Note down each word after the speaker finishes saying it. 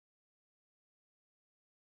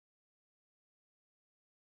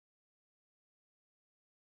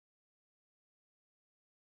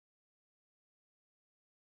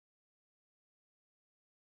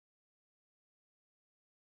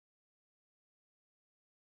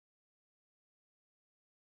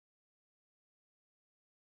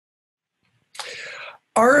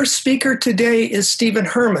Our speaker today is Stephen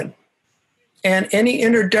Herman, and any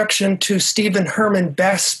introduction to Stephen Herman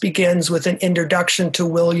best begins with an introduction to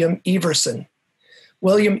William Everson.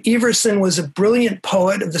 William Everson was a brilliant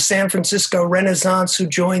poet of the San Francisco Renaissance who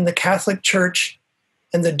joined the Catholic Church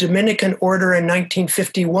and the Dominican Order in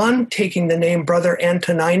 1951, taking the name Brother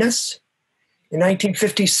Antoninus. In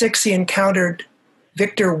 1956, he encountered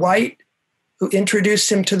Victor White, who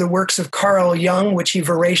introduced him to the works of Carl Jung, which he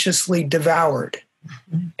voraciously devoured.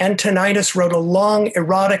 Antoninus wrote a long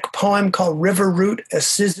erotic poem called River Route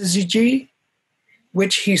Assizigi,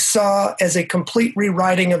 which he saw as a complete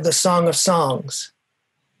rewriting of the Song of Songs.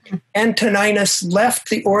 Antoninus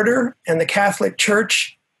left the order and the Catholic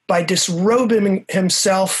Church by disrobing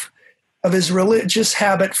himself of his religious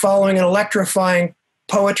habit following an electrifying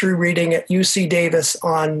poetry reading at UC Davis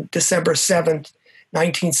on December 7th,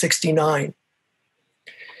 1969.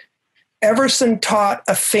 Everson taught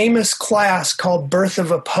a famous class called Birth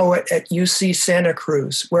of a Poet at UC Santa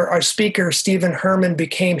Cruz, where our speaker, Stephen Herman,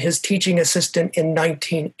 became his teaching assistant in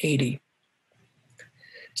 1980.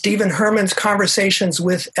 Stephen Herman's conversations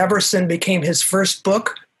with Everson became his first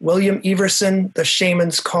book, William Everson, The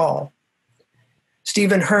Shaman's Call.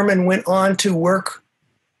 Stephen Herman went on to work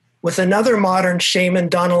with another modern shaman,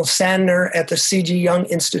 Donald Sandner, at the C.G. Jung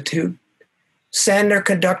Institute. Sandner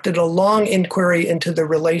conducted a long inquiry into the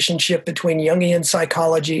relationship between Jungian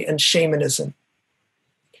psychology and shamanism.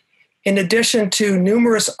 In addition to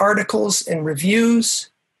numerous articles and reviews,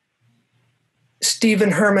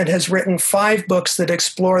 Stephen Herman has written 5 books that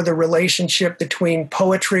explore the relationship between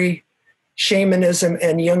poetry, shamanism,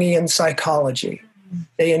 and Jungian psychology.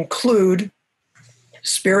 They include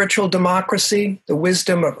Spiritual Democracy, The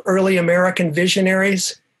Wisdom of Early American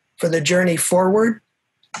Visionaries for the Journey Forward,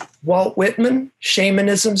 Walt Whitman,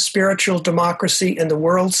 Shamanism, Spiritual Democracy, and the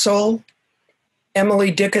World Soul, Emily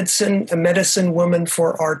Dickinson, A Medicine Woman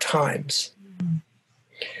for Our Times.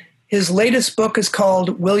 His latest book is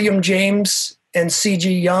called William James and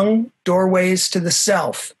C.G. Jung, Doorways to the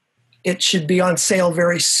Self. It should be on sale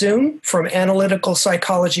very soon from Analytical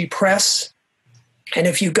Psychology Press. And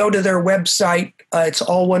if you go to their website, it's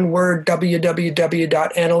all one word,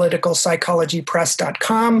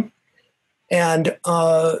 www.analyticalpsychologypress.com, and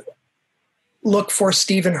look for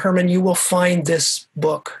Stephen Herman. You will find this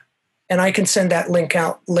book. And I can send that link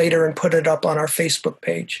out later and put it up on our Facebook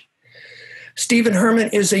page. Stephen Herman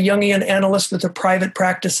is a Jungian analyst with a private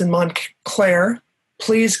practice in Montclair.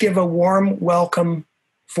 Please give a warm welcome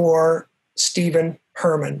for Stephen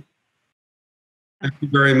Herman. Thank you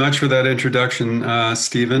very much for that introduction,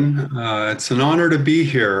 Stephen. It's an honor to be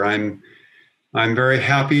here. I'm very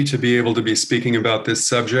happy to be able to be speaking about this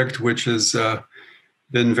subject, which has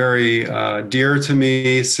been very dear to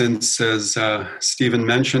me since, as Stephen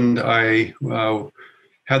mentioned, I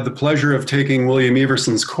had the pleasure of taking William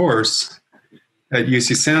Everson's course at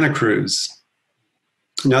UC Santa Cruz.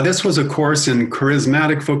 Now, this was a course in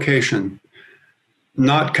charismatic vocation,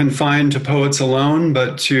 not confined to poets alone,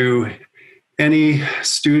 but to any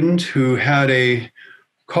student who had a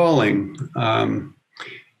calling.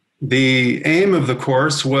 The aim of the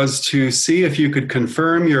course was to see if you could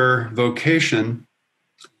confirm your vocation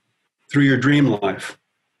through your dream life.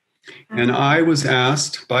 And I was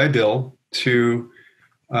asked by Bill to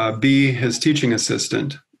be his teaching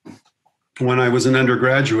assistant when I was an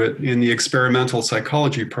undergraduate in the experimental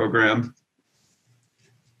psychology program.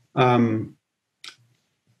 I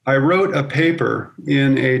wrote a paper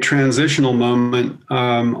in a transitional moment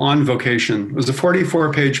on vocation. It was a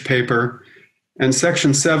 44-page paper, and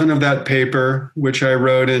section 7 of that paper, which I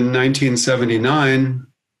wrote in 1979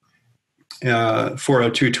 for a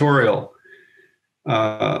tutorial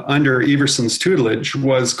under Everson's tutelage,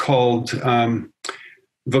 was called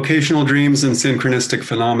Vocational Dreams and Synchronistic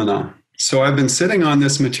Phenomena. So I've been sitting on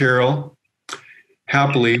this material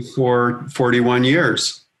happily for 41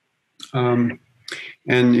 years. And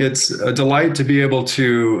it's a delight to be able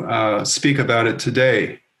to speak about it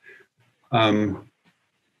today.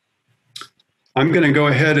 I'm going to go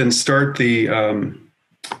ahead and start the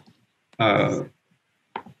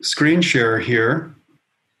screen share here.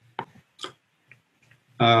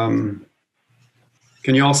 Can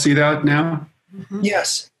you all see that now?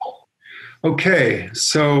 Yes. Okay,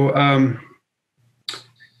 so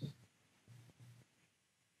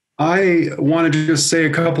I wanted to just say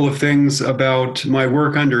a couple of things about my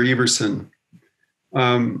work under Everson.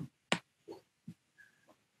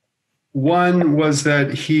 One was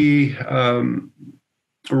that he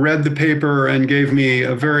read the paper and gave me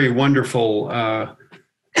a very wonderful,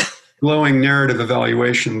 glowing narrative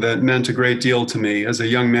evaluation that meant a great deal to me as a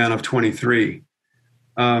young man of 23.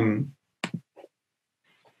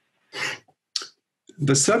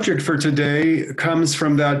 The subject for today comes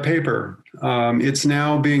from that paper. It's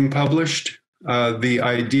now being published, the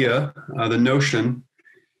idea, the notion,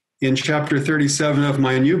 in chapter 37 of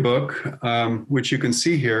my new book, which you can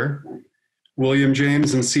see here, William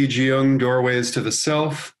James and C.G. Jung, Doorways to the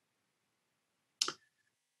Self.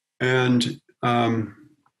 And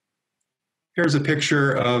here's a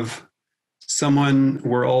picture of someone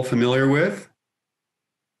we're all familiar with,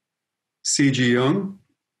 C.G. Jung.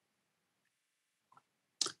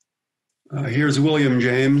 Here's William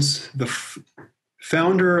James, the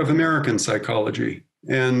founder of American psychology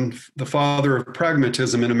and the father of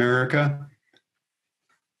pragmatism in America,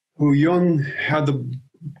 who Jung had the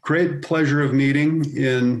great pleasure of meeting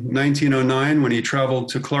in 1909 when he traveled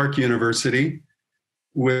to Clark University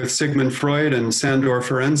with Sigmund Freud and Sandor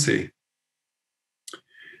Ferenczi.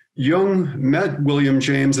 Jung met William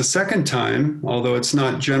James a second time, although it's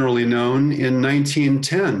not generally known, in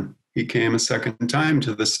 1910. He came a second time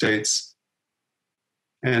to the States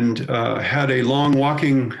and had a long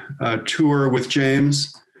walking tour with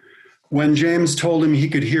James when James told him he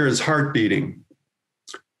could hear his heart beating.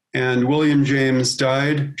 And William James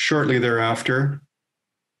died shortly thereafter,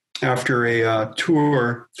 after a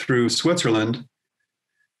tour through Switzerland,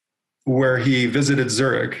 where he visited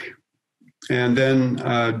Zurich, and then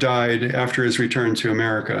died after his return to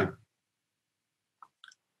America.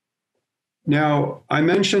 Now, I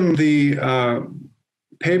mentioned the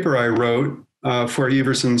paper I wrote for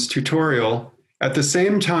Everson's tutorial. At the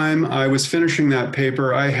same time I was finishing that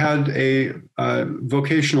paper, I had a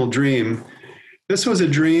vocational dream. This was a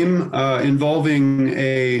dream involving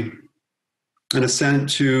an ascent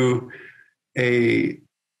to a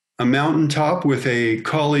mountaintop with a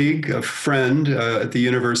colleague, a friend at the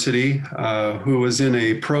university who was in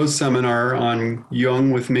a prose seminar on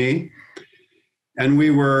Jung with me. And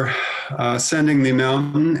we were ascending the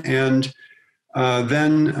mountain, and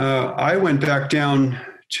then I went back down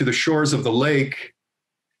to the shores of the lake,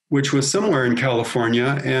 which was somewhere in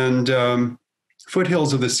California, and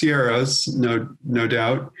foothills of the Sierras, no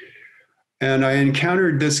doubt. And I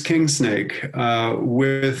encountered this king snake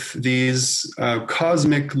with these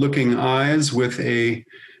cosmic-looking eyes, with a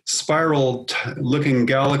spiral-looking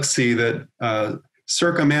galaxy that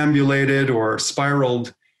circumambulated or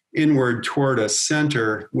spiraled inward toward a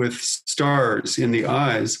center with stars in the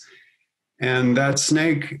eyes. And that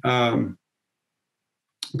snake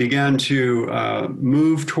began to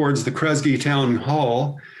move towards the Kresge Town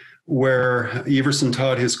Hall, where Everson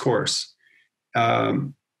taught his course.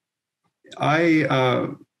 I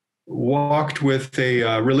walked with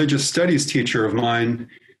a religious studies teacher of mine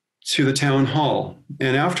to the town hall.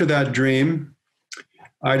 And after that dream,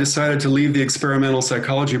 I decided to leave the experimental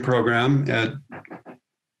psychology program at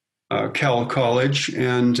Cal College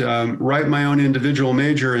and write my own individual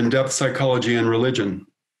major in depth psychology and religion.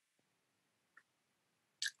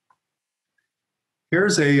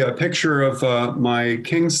 Here's a picture of my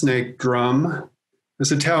king snake drum.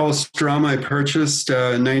 It's a Taoist drum I purchased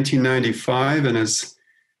in 1995, and as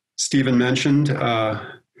Stephen mentioned,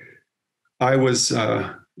 I was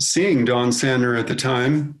seeing Don Sander at the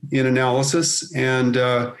time in analysis, and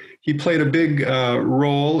he played a big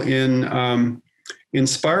role in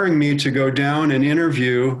inspiring me to go down and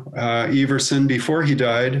interview Everson before he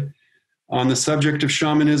died on the subject of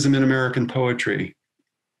shamanism in American poetry.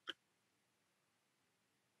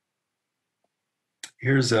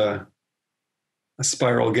 Here's a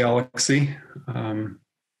spiral galaxy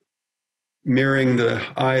mirroring the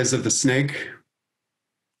eyes of the snake,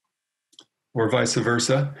 or vice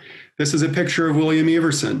versa. This is a picture of William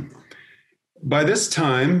Everson. By this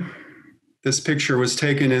time, this picture was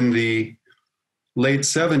taken in the late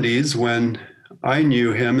 70s when I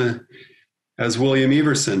knew him as William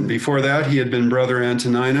Everson. Before that, he had been Brother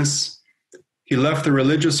Antoninus. He left the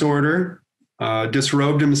religious order,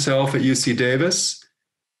 disrobed himself at UC Davis,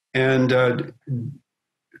 and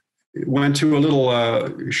went to a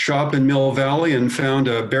little shop in Mill Valley and found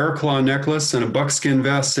a bear claw necklace and a buckskin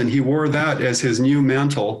vest, and he wore that as his new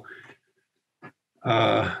mantle,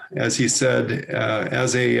 as he said,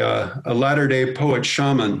 as a latter-day poet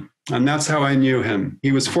shaman. And that's how I knew him.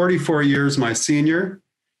 He was 44 years my senior.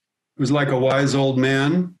 He was like a wise old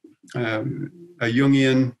man, a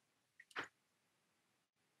Jungian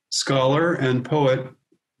scholar and poet,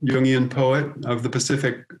 Jungian poet of the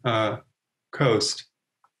Pacific coast.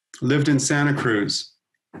 Lived in Santa Cruz.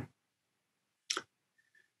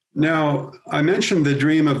 Now, I mentioned the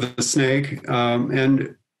dream of the snake,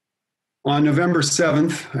 and on November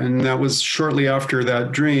 7th, and that was shortly after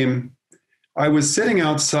that dream, I was sitting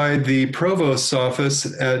outside the provost's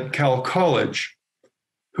office at Cal College,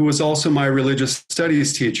 who was also my religious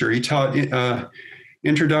studies teacher. He taught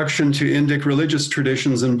Introduction to Indic Religious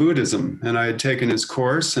Traditions and Buddhism. And I had taken his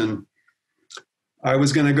course, and I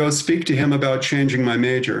was going to go speak to him about changing my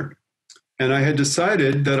major. And I had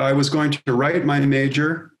decided that I was going to write my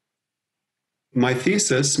major, my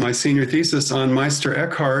thesis, my senior thesis on Meister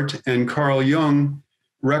Eckhart and Carl Jung,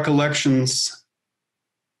 Recollections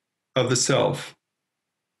of the Self.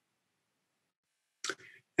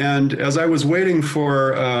 And as I was waiting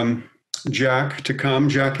for Jack to come,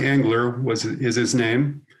 Jack Angler is his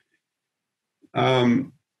name,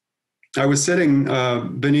 I was sitting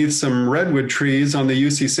beneath some redwood trees on the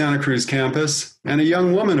UC Santa Cruz campus, and a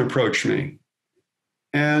young woman approached me.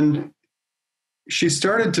 And she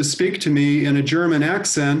started to speak to me in a German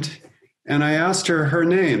accent, and I asked her her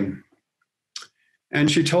name.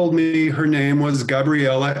 And she told me her name was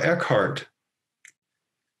Gabriela Eckhart.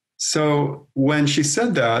 So when she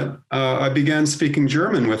said that, I began speaking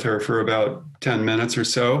German with her for about 10 minutes or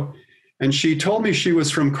so. And she told me she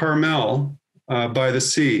was from Carmel, by the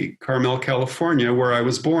sea, Carmel, California, where I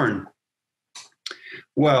was born.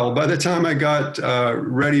 Well, by the time I got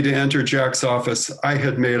ready to enter Jack's office, I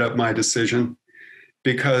had made up my decision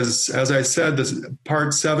because, as I said, this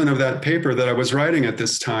part 7 of that paper that I was writing at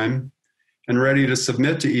this time and ready to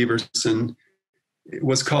submit to Everson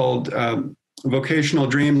was called Vocational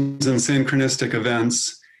Dreams and Synchronistic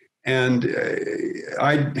Events. And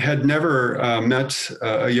I had never met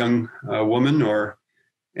a young woman or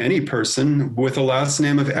any person with the last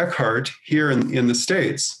name of Eckhart here in the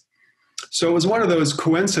States. So it was one of those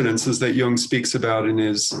coincidences that Jung speaks about in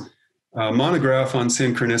his monograph on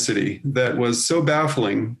synchronicity that was so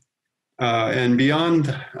baffling and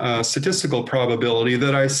beyond statistical probability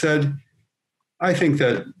that I said, I think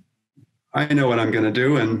that I know what I'm going to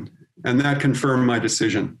do, and that confirmed my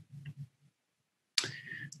decision.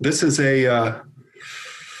 This is a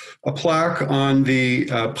plaque on the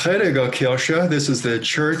Predigerkirche. This is the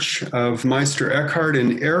church of Meister Eckhart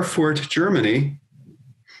in Erfurt, Germany.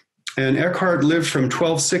 And Eckhart lived from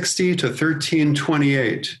 1260 to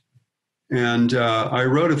 1328. And I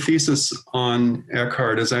wrote a thesis on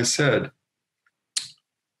Eckhart, as I said.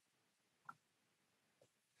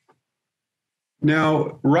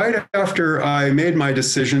 Now, right after I made my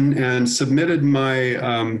decision and submitted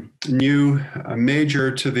my new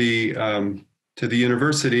major to the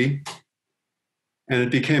university, and it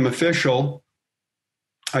became official,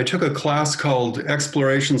 I took a class called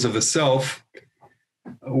Explorations of the Self,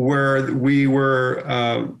 where we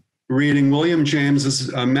were reading William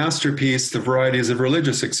James's masterpiece, The Varieties of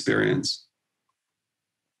Religious Experience.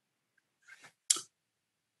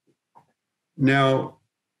 Now,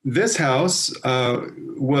 this house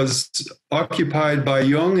was occupied by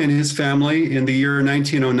Jung and his family in the year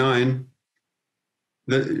 1909.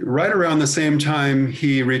 Right around the same time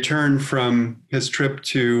he returned from his trip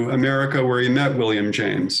to America, where he met William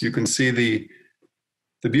James. You can see the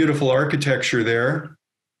beautiful architecture there.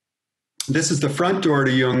 This is the front door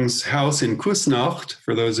to Jung's house in Kusnacht,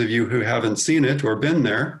 for those of you who haven't seen it or been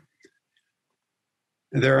there.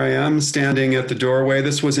 There I am standing at the doorway.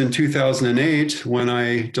 This was in 2008 when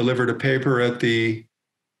I delivered a paper at the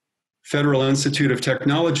Federal Institute of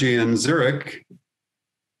Technology in Zurich.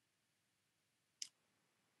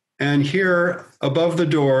 And here above the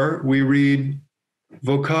door, we read,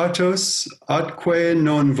 Vocatus atque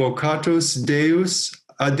non vocatus Deus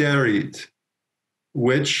aderit,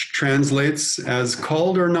 which translates as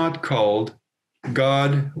called or not called,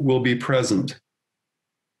 God will be present.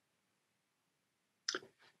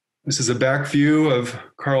 This is a back view of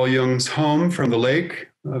Carl Jung's home from the lake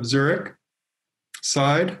of Zurich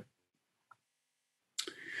side.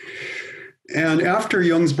 And after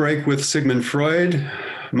Jung's break with Sigmund Freud,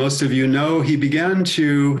 most of you know, he began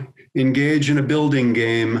to engage in a building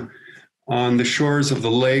game on the shores of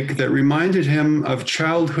the lake that reminded him of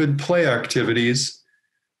childhood play activities,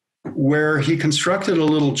 where he constructed a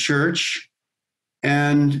little church,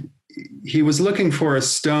 and he was looking for a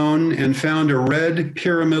stone and found a red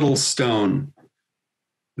pyramidal stone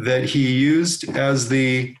that he used as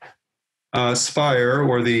the spire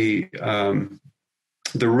or the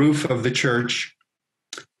roof of the church.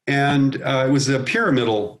 And it was a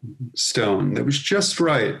pyramidal stone that was just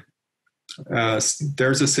right.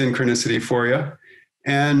 There's a synchronicity for you.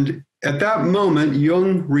 And at that moment,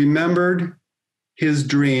 Jung remembered his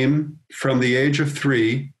dream from the age of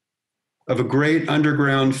 3 of a great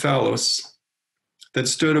underground phallus that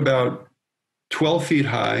stood about 12 feet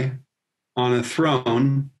high on a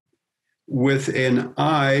throne with an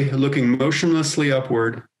eye looking motionlessly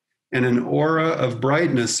upward and an aura of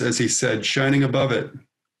brightness, as he said, shining above it.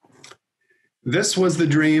 This was the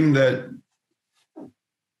dream that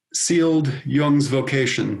sealed Jung's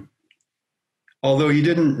vocation. although he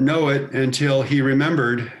didn't know it until he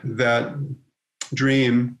remembered that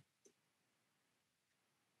dream,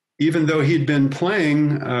 even though he'd been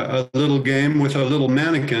playing a little game with a little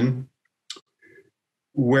mannequin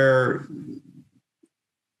where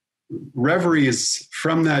reveries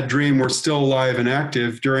from that dream were still alive and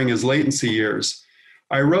active during his latency years.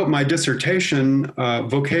 I wrote my dissertation,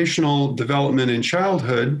 Vocational Development in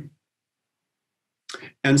Childhood,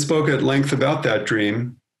 and spoke at length about that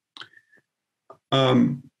dream.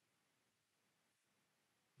 Jung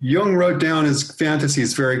wrote down his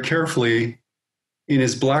fantasies very carefully in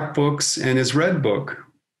his black books and his red book.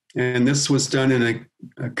 And this was done in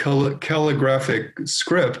a calligraphic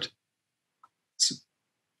script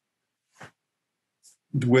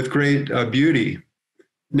with great beauty.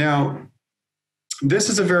 Now, this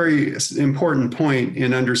is a very important point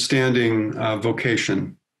in understanding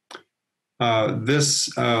vocation. This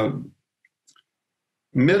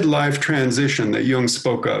midlife transition that Jung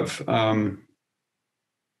spoke of.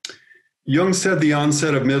 Jung said the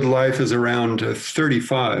onset of midlife is around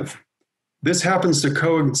 35. This happens to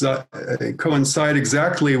coincide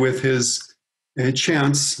exactly with his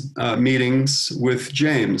chance meetings with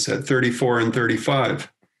James at 34 and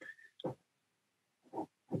 35.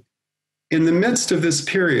 In the midst of this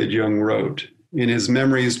period, Jung wrote in his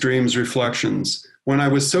Memories, Dreams, Reflections, when I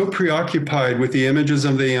was so preoccupied with the images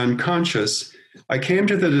of the unconscious, I came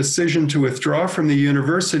to the decision to withdraw from the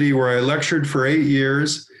university where I lectured for 8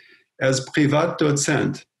 years as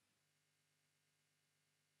Privatdozent.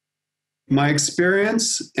 My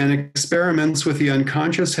experience and experiments with the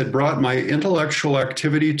unconscious had brought my intellectual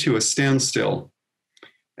activity to a standstill.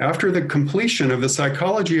 After the completion of the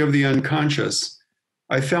psychology of the unconscious,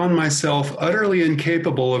 I found myself utterly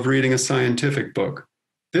incapable of reading a scientific book.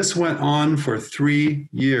 This went on for 3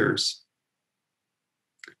 years.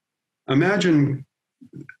 Imagine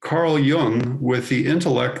Carl Jung, with the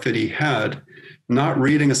intellect that he had, not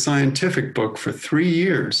reading a scientific book for 3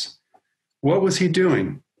 years. What was he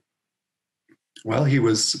doing? Well, he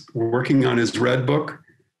was working on his red book,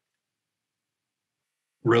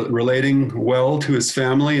 relating well to his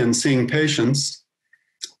family and seeing patients,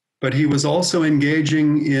 but he was also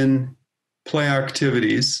engaging in play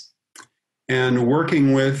activities and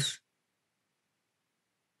working with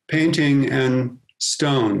painting and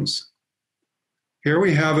stones. Here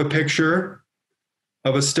we have a picture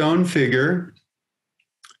of a stone figure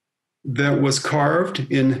that was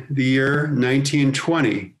carved in the year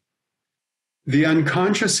 1920. The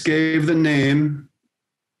unconscious gave the name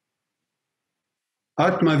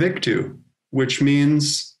Atmaviktu, which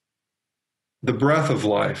means the breath of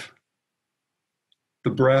life.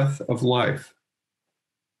 The breath of life.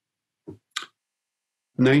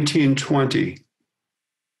 1920.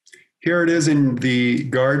 Here it is in the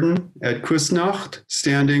garden at Kusnacht,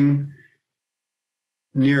 standing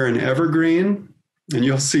near an evergreen. And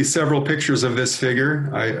you'll see several pictures of this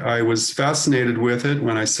figure. I was fascinated with it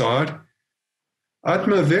when I saw it.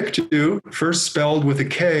 Atmaviktu, first spelled with a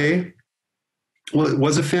K,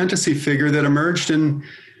 was a fantasy figure that emerged in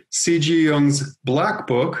C.G. Jung's Black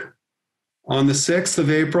Book on the 6th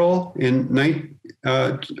of April in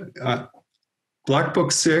Black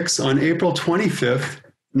Book 6 on April 25th,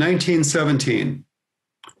 1917.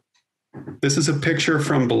 This is a picture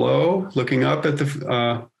from below, looking up at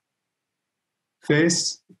the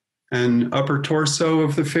face and upper torso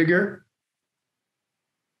of the figure.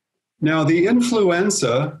 Now, the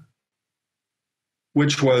influenza,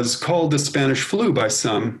 which was called the Spanish flu by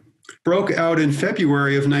some, broke out in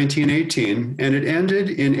February of 1918, and it ended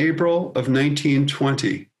in April of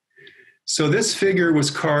 1920. So this figure was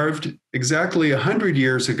carved exactly 100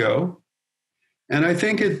 years ago, and I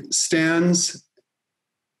think it stands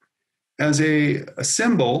as a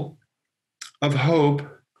symbol of hope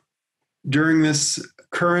during this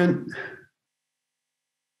current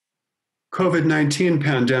COVID-19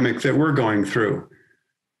 pandemic that we're going through.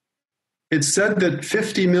 It's said that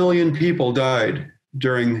 50 million people died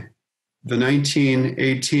during the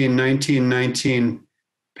 1919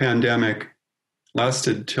 pandemic,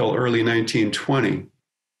 lasted till early 1920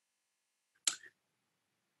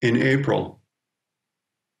 in April.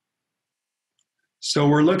 So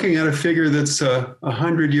we're looking at a figure that's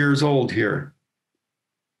 100 years old here.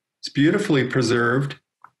 It's beautifully preserved.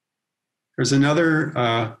 There's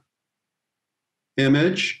another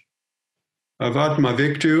image of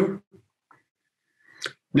Atmaviktu.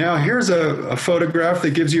 Now here's a photograph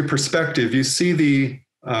that gives you perspective. You see the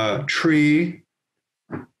tree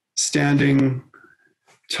standing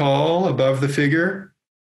tall above the figure.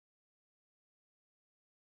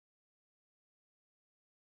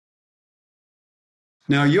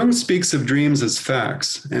 Now, Jung speaks of dreams as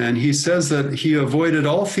facts, and he says that he avoided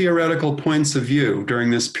all theoretical points of view during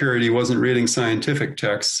this period. He wasn't reading scientific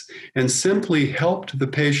texts and simply helped the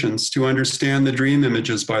patients to understand the dream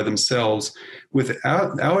images by themselves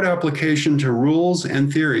without application to rules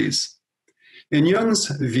and theories. In Jung's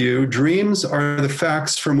view, dreams are the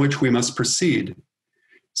facts from which we must proceed.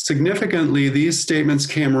 Significantly, these statements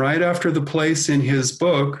came right after the place in his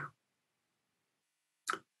book,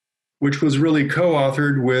 which was really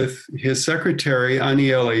co-authored with his secretary,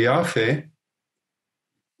 Aniela Jaffe,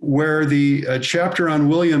 where the chapter on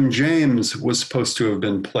William James was supposed to have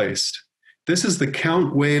been placed. This is the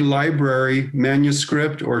Count Way Library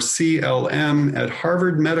Manuscript, or CLM, at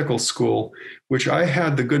Harvard Medical School, which I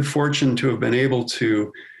had the good fortune to have been able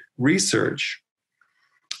to research.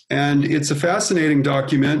 And it's a fascinating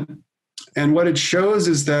document. And what it shows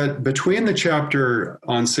is that between the chapter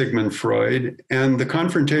on Sigmund Freud and the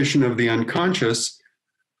confrontation of the unconscious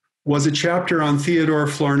was a chapter on Theodore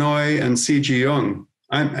Flournoy and C.G. Jung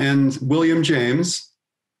and William James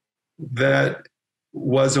that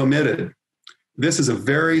was omitted. This is a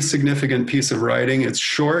very significant piece of writing. It's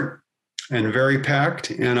short and very packed,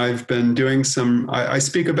 and I've been doing I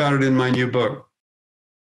speak about it in my new book.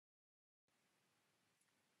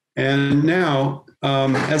 And now,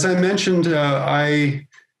 as I mentioned, I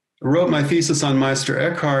wrote my thesis on Meister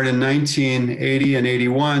Eckhart in 1980 and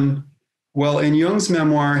 81. Well, in Jung's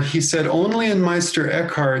memoir, he said, only in Meister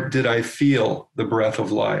Eckhart did I feel the breath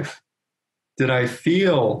of life. Did I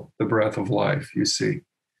feel the breath of life, you see?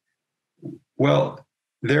 Well,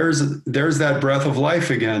 there's that breath of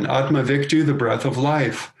life again, Atma Victu, the breath of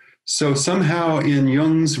life. So somehow in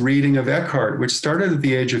Jung's reading of Eckhart, which started at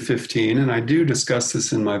the age of 15, and I do discuss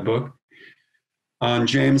this in my book on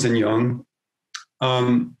James and Jung,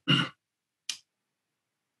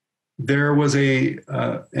 there was an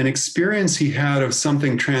experience he had of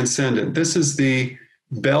something transcendent. This is the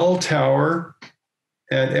bell tower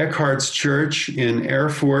at Eckhart's church in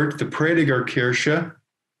Erfurt, the Prediger Kirche.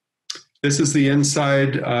 This is the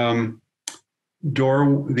inside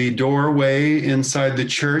the doorway inside the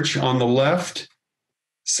church. On the left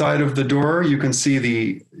side of the door, you can see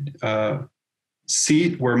the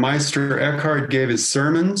seat where Meister Eckhart gave his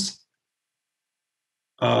sermons,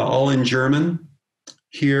 all in German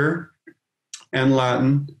here and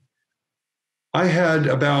Latin. I had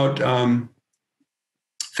about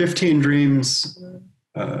 15 dreams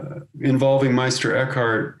involving Meister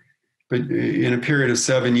Eckhart, but in a period of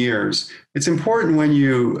 7 years. It's important when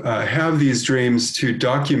you have these dreams to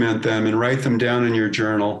document them and write them down in your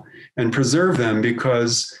journal and preserve them,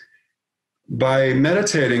 because by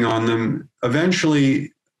meditating on them,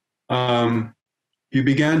 eventually you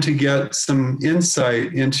began to get some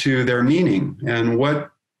insight into their meaning and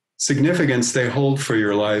what significance they hold for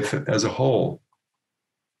your life as a whole.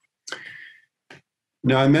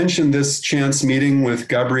 Now, I mentioned this chance meeting with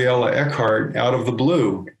Gabriela Eckhart out of the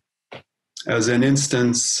blue as an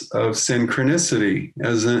instance of synchronicity.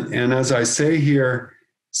 And as I say here,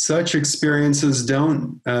 such experiences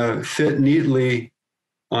don't fit neatly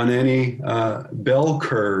on any bell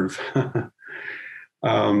curve.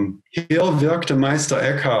 Hier wirkte Meister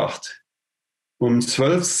Eckhart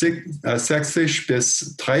 1260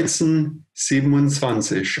 bis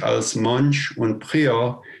 1327 als Mönch und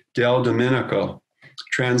Prior der Dominiker.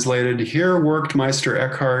 Translated, here worked Meister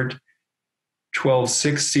Eckhart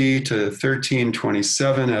 1260 to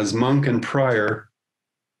 1327 as monk and prior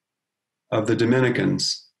of the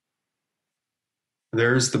Dominicans.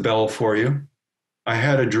 There's the bell for you. I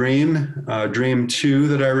had a dream 2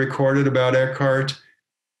 that I recorded about Eckhart,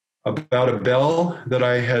 about a bell that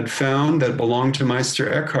I had found that belonged to Meister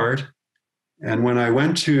Eckhart. And when I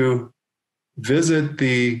went to visit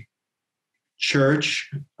the church,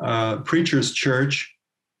 preacher's church,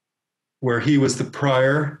 where he was the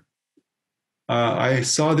prior, I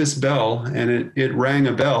saw this bell, and it rang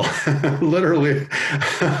a bell, literally.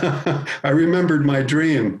 I remembered my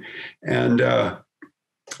dream. And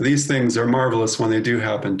these things are marvelous when they do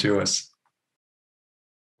happen to us.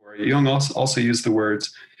 Jung also used the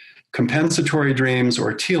words compensatory dreams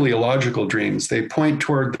or teleological dreams. They point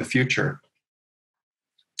toward the future.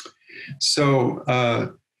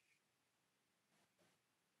 So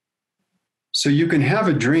you can have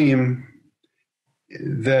a dream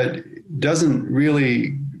that doesn't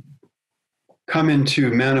really come into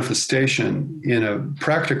manifestation in a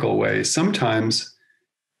practical way, sometimes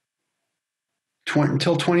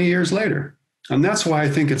until 20 years later. And that's why I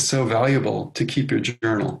think it's so valuable to keep your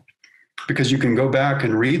journal, because you can go back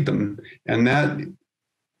and read them, and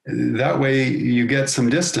that way you get some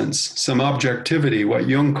distance, some objectivity, what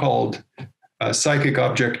Jung called psychic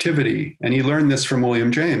objectivity. And he learned this from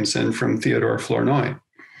William James and from Theodore Flournoy.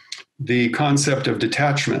 The concept of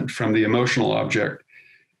detachment from the emotional object,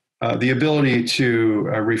 the ability to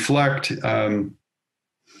reflect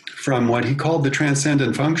from what he called the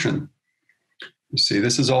transcendent function. You see,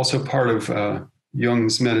 this is also part of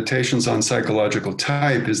Jung's meditations on psychological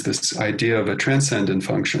type, is this idea of a transcendent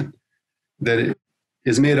function, that it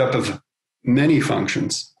is made up of many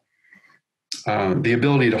functions. The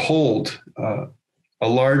ability to hold a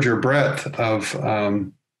larger breadth of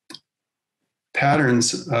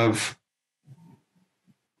patterns of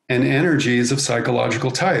and energies of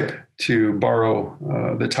psychological type, to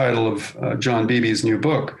borrow the title of John Beebe's new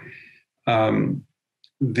book.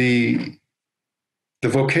 The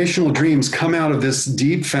vocational dreams come out of this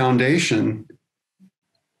deep foundation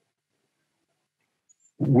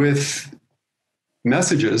with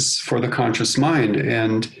messages for the conscious mind,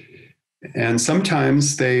 and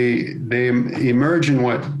sometimes they emerge in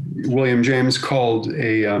what William James called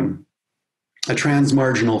a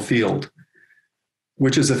transmarginal field,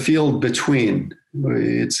 which is a field between.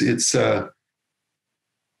 It's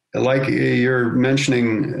like you're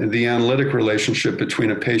mentioning the analytic relationship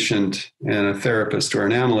between a patient and a therapist or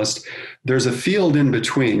an analyst. There's a field in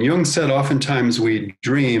between. Jung said oftentimes we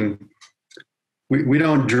dream. We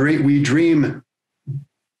don't dream. We dream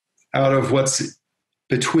out of what's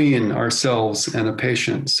between ourselves and a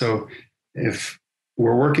patient. So if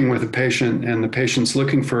we're working with a patient and the patient's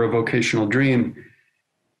looking for a vocational dream,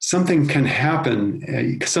 something can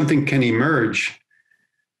happen, something can emerge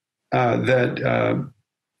that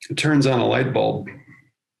turns on a light bulb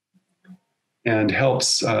and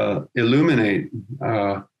helps illuminate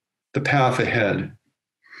the path ahead.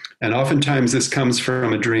 And oftentimes this comes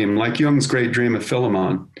from a dream, like Jung's great dream of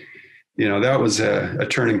Philemon. That was a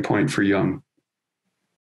turning point for Jung.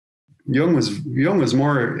 Jung was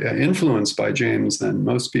more influenced by James than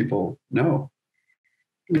most people know,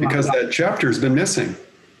 because that chapter's been missing.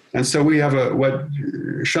 And so we have what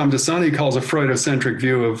Shamdasani calls a Freudocentric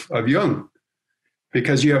view of Jung,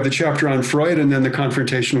 because you have the chapter on Freud and then the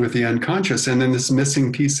confrontation with the unconscious, and then this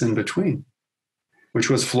missing piece in between, which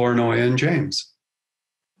was Flournoy and James.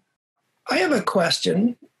 I have a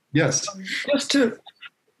question. Yes. Just to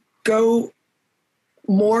go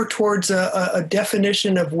more towards a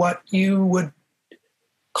definition of what you would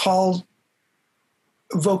call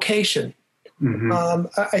vocation. Mm-hmm.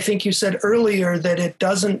 I think you said earlier that it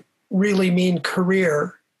doesn't really mean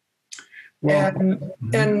career. Well,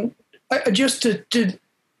 and just to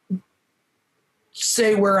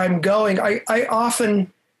say where I'm going, I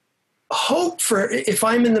often hope for, if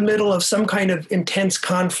I'm in the middle of some kind of intense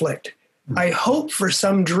conflict, I hope for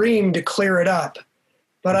some dream to clear it up.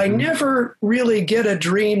 But I never really get a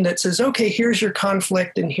dream that says, okay, here's your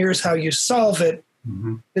conflict and here's how you solve it.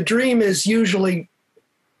 Mm-hmm. The dream is usually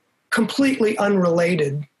completely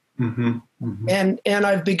unrelated. Mm-hmm. Mm-hmm. And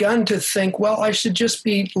I've begun to think, well, I should just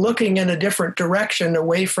be looking in a different direction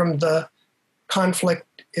away from the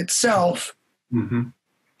conflict itself. Mm-hmm.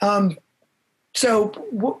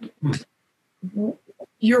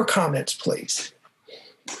 Your comments, please.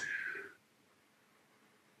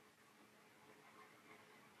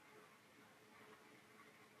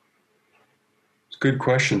 Good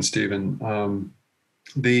question, Stephen.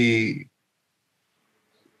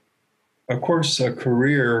 Of course, a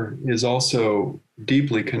career is also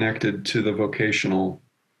deeply connected to the vocational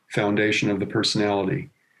foundation of the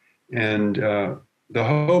personality. And the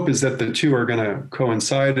hope is that the two are going to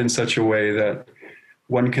coincide in such a way that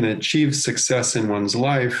one can achieve success in one's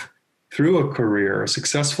life through a career, a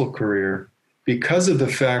successful career, because of the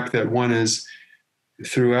fact that one is,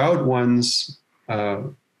 throughout one's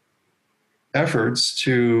efforts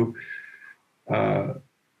to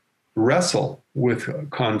wrestle with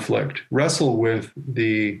conflict, wrestle with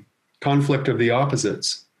the conflict of the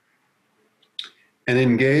opposites, and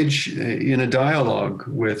engage in a dialogue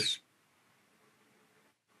with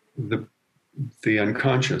the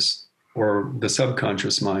unconscious or the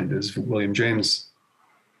subconscious mind, as William James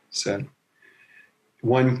said.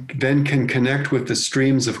 One then can connect with the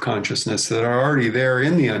streams of consciousness that are already there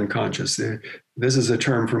in the unconscious. This is a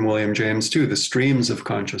term from William James too, the streams of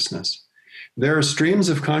consciousness. There are streams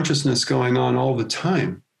of consciousness going on all the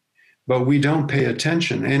time, but we don't pay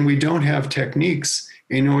attention, and we don't have techniques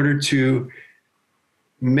in order to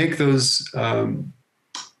make those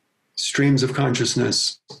streams of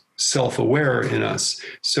consciousness self-aware in us.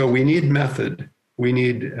 So we need method, we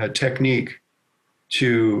need a technique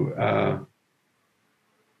to,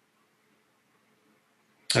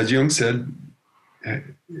 as Jung said,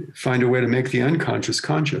 find a way to make the unconscious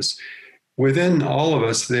conscious. Within all of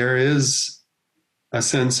us, there is a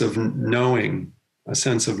sense of knowing, a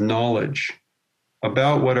sense of knowledge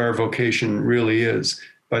about what our vocation really is.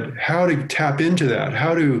 But how to tap into that,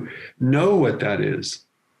 how to know what that is,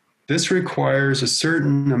 this requires a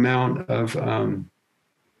certain amount of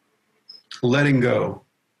letting go.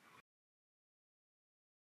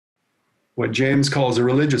 What James calls a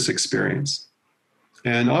religious experience.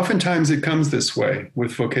 And oftentimes it comes this way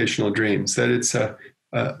with vocational dreams, that it's an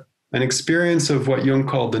experience of what Jung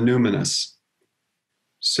called the numinous.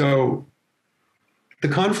 So the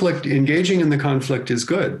conflict, engaging in the conflict is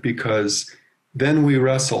good, because then we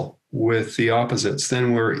wrestle with the opposites.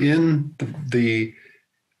 Then we're in the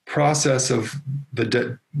process of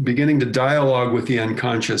beginning to dialogue with the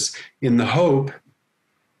unconscious in the hope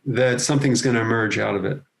that something's going to emerge out of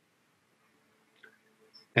it.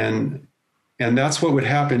 And that's what would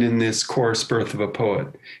happen in this course, Birth of a Poet.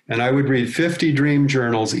 And I would read 50 dream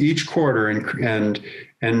journals each quarter, and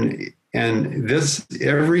this,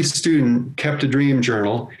 every student kept a dream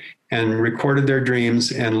journal and recorded their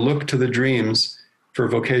dreams and looked to the dreams for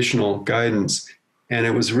vocational guidance. And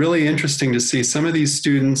it was really interesting to see some of these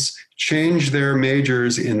students change their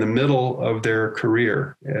majors in the middle of their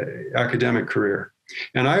career, academic career.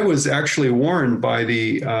 And I was actually warned by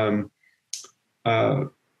the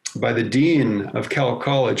dean of Cal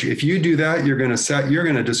College, if you do that, you're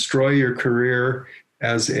going to destroy your career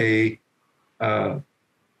as a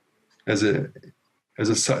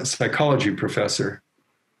psychology professor.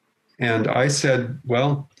 And I said,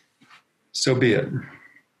 well, so be it.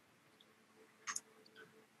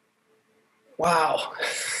 Wow.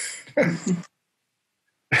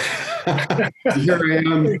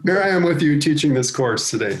 Here I am with you teaching this course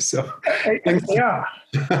today. So yeah.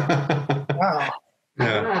 Wow.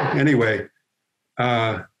 Yeah. Anyway,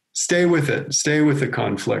 stay with it. Stay with the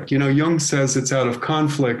conflict. You know, Jung says it's out of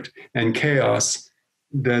conflict and chaos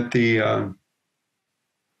that the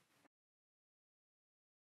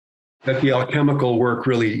alchemical work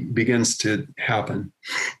really begins to happen.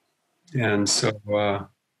 And so,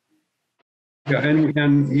 yeah,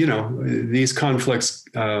 and you know, these conflicts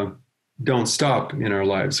don't stop in our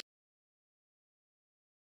lives.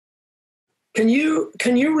 Can you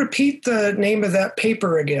repeat the name of that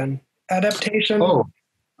paper again? Adaptation? Oh,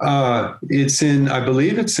 it's in, I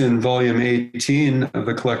believe it's in volume 18 of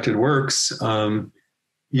the collected works.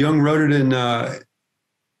 Jung wrote it in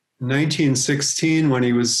 1916 when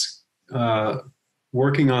he was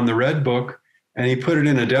working on the Red Book, and he put it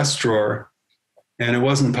in a desk drawer, and it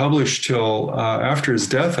wasn't published till after his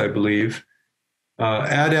death, I believe.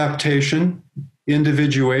 Adaptation,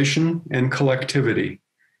 individuation, and collectivity.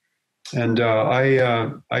 And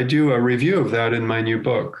I do a review of that in my new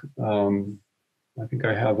book. I think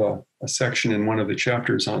I have a section in one of the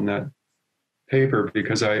chapters on that paper,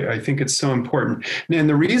 because I think it's so important. And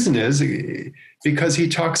the reason is because he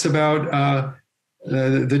talks about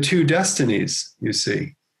the two destinies, you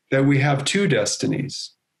see, that we have two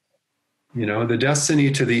destinies. You know, the destiny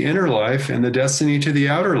to the inner life and the destiny to the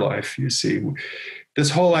outer life, you see.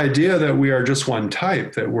 This whole idea that we are just one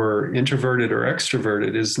type, that we're introverted or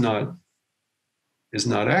extroverted, is not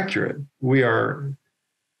accurate.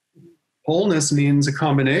 Wholeness means a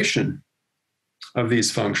combination of these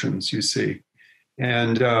functions, you see.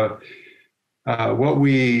 And what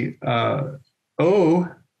we owe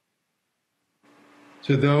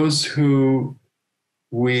to those who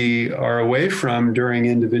we are away from during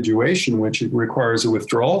individuation, which requires a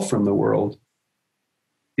withdrawal from the world,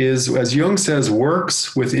 is, as Jung says,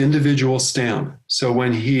 works with individual stamp. So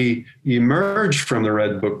when he emerged from the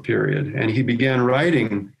Red Book period and he began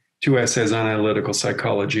writing 2 essays on analytical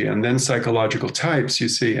psychology and then psychological types, you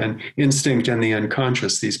see, and instinct and the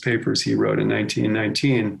unconscious, these papers he wrote in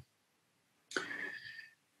 1919,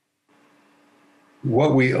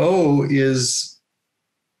 what we owe is,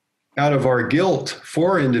 out of our guilt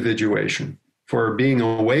for individuation, for being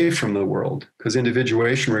away from the world, because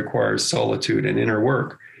individuation requires solitude and inner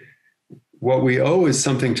work. What we owe is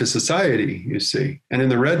something to society, you see. And in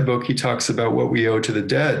the Red Book, he talks about what we owe to the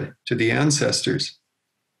dead, to the ancestors,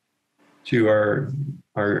 to our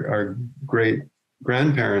great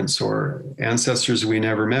grandparents or ancestors we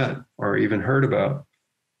never met or even heard about.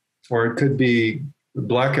 Or it could be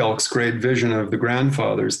Black Elk's great vision of the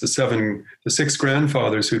grandfathers, the 6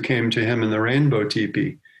 grandfathers who came to him in the rainbow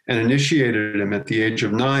teepee and initiated him at the age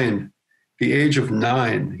of 9. The age of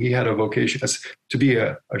 9, he had a vocation to be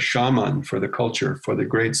a shaman for the culture, for the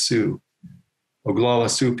great Sioux, Oglala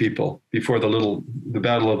Sioux people. Before the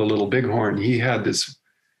Battle of the Little Bighorn, he had this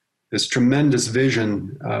tremendous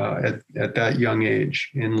vision at that young age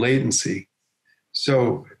in latency.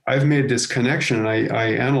 So I've made this connection, and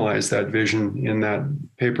I analyzed that vision in that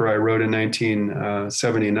paper I wrote in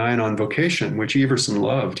 1979 on vocation, which Everson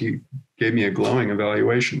loved. He gave me a glowing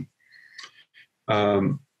evaluation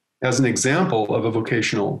as an example of a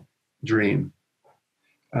vocational dream.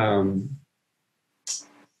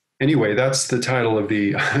 Anyway, that's the title of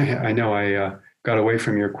the, I know I got away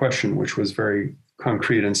from your question, which was very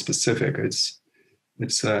concrete and specific. It's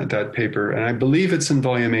that paper, and I believe it's in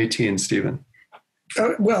volume 18, Stephen.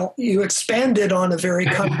 Well, you expanded on a very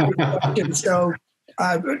concrete question, so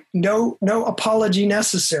no apology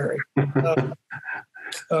necessary.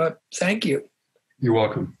 Thank you. You're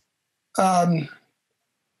welcome.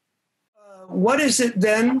 What is it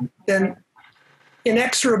then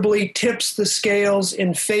inexorably tips the scales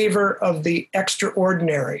in favor of the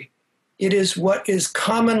extraordinary? It is what is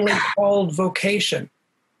commonly called vocation,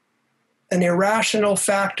 an irrational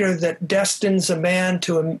factor that destines a man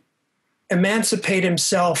to emancipate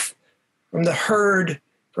himself from the herd,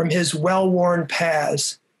 from his well-worn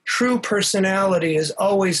paths. True personality is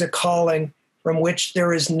always a calling from which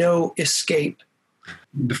there is no escape.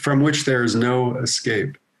 From which there is no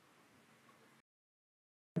escape.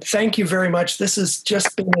 Thank you very much. This has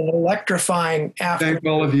just been an electrifying afternoon. Thank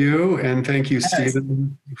all of you, and thank you,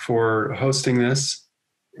 Stephen, for hosting this.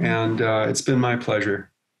 And it's been my pleasure.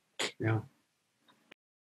 Yeah.